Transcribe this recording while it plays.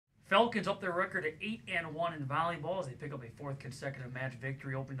Falcons up their record at 8-1 in volleyball as they pick up a fourth consecutive match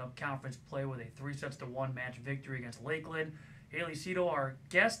victory, opening up conference play with a 3-1 match victory against Lakeland. Haley Sedo, our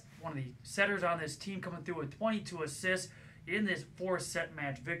guest, one of the setters on this team, coming through with 22 assists in this 4-set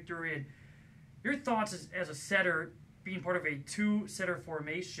match victory. And your thoughts as a setter, being part of a 2-setter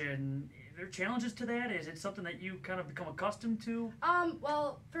formation, are there challenges to that? Is it something that you kind of become accustomed to?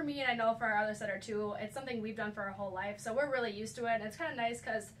 Well, for me, and I know for our other setter too, it's something we've done for our whole life, so we're really used to it. And it's kind of nice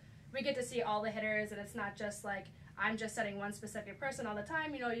because we get to see all the hitters, and it's not just like I'm just setting one specific person all the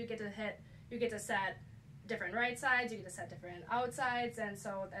time. You know, you get to set different right sides, you get to set different outsides, and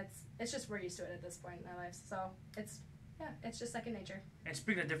so it's just we're used to it at this point in our lives. So it's just second nature. And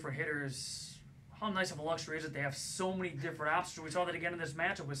speaking of different hitters, how nice of a luxury is it they have so many different options? We saw that again in this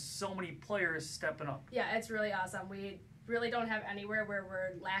matchup with so many players stepping up. Yeah, it's really awesome. We really don't have anywhere where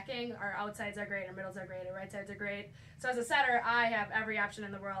we're lacking. Our outsides are great, our middles are great, our right sides are great. So as a setter, I have every option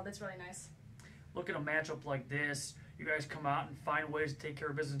in the world. It's really nice. Look at a matchup like this. You guys come out and find ways to take care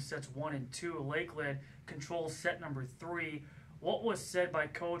of business in sets 1 and 2. Lakeland controls set number 3. What was said by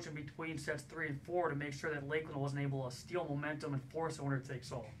coach in between sets 3 and 4 to make sure that Lakeland wasn't able to steal momentum and force a winner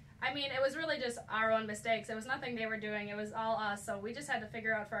takes all? I mean, it was really just our own mistakes. It was nothing they were doing. It was all us. So we just had to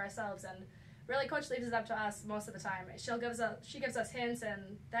figure out for ourselves. And really, coach leaves it up to us most of the time. She gives us hints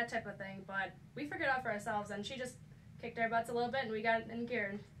and that type of thing. But we figured it out for ourselves, and she just kicked our butts a little bit, and we got in gear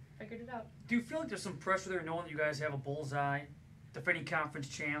and figured it out. Do you feel like there's some pressure there, knowing that you guys have a bullseye, defending conference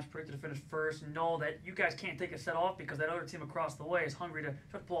champs, predicted to finish first, and know that you guys can't take a set off because that other team across the way is hungry to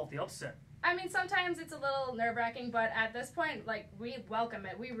try to pull off the upset? I mean, sometimes it's a little nerve-wracking, but at this point, like, we welcome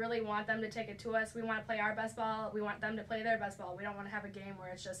it. We really want them to take it to us. We want to play our best ball. We want them to play their best ball. We don't want to have a game where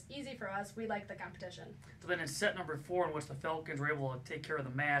it's just easy for us. We like the competition. So then in set number 4, in which the Falcons were able to take care of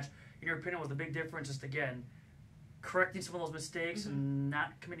the match, in your opinion, was the big difference just, again, correcting some of those mistakes and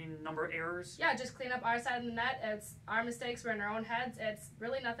not committing a number of errors? Yeah, just clean up our side of the net. It's our mistakes. We're in our own heads. It's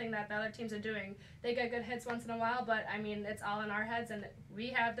really nothing that the other teams are doing. They get good hits once in a while, but, I mean, it's all in our heads, and we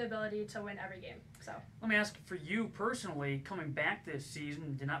have the ability to win every game. So let me ask, for you personally, coming back this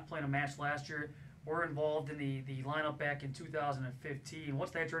season, did not play in a match last year, were involved in the lineup back in 2015.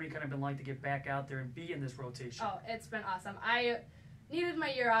 What's that journey kind of been like to get back out there and be in this rotation? Oh, it's been awesome. I needed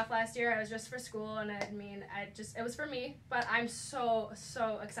my year off last year. I was just for school, and I mean, it was for me. But I'm so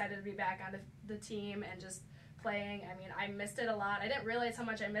excited to be back on the team and just playing. I mean, I missed it a lot. I didn't realize how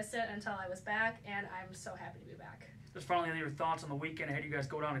much I missed it until I was back, and I'm so happy to be back. Just finally, any of your thoughts on the weekend ahead? You guys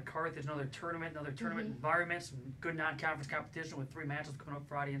go down to Carthage, another tournament environment, some good non-conference competition with 3 matches coming up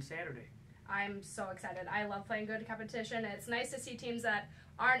Friday and Saturday. I'm so excited. I love playing good competition. It's nice to see teams that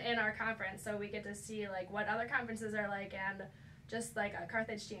aren't in our conference, so we get to see like what other conferences are like, and just like a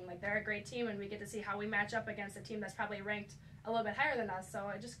Carthage team, like they're a great team, and we get to see how we match up against a team that's probably ranked a little bit higher than us. So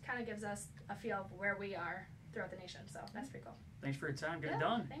it just kind of gives us a feel of where we are throughout the nation. So that's pretty cool. Thanks for your time. Get it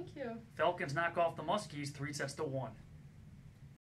done. Thank you. Falcons knock off the Muskies 3-1.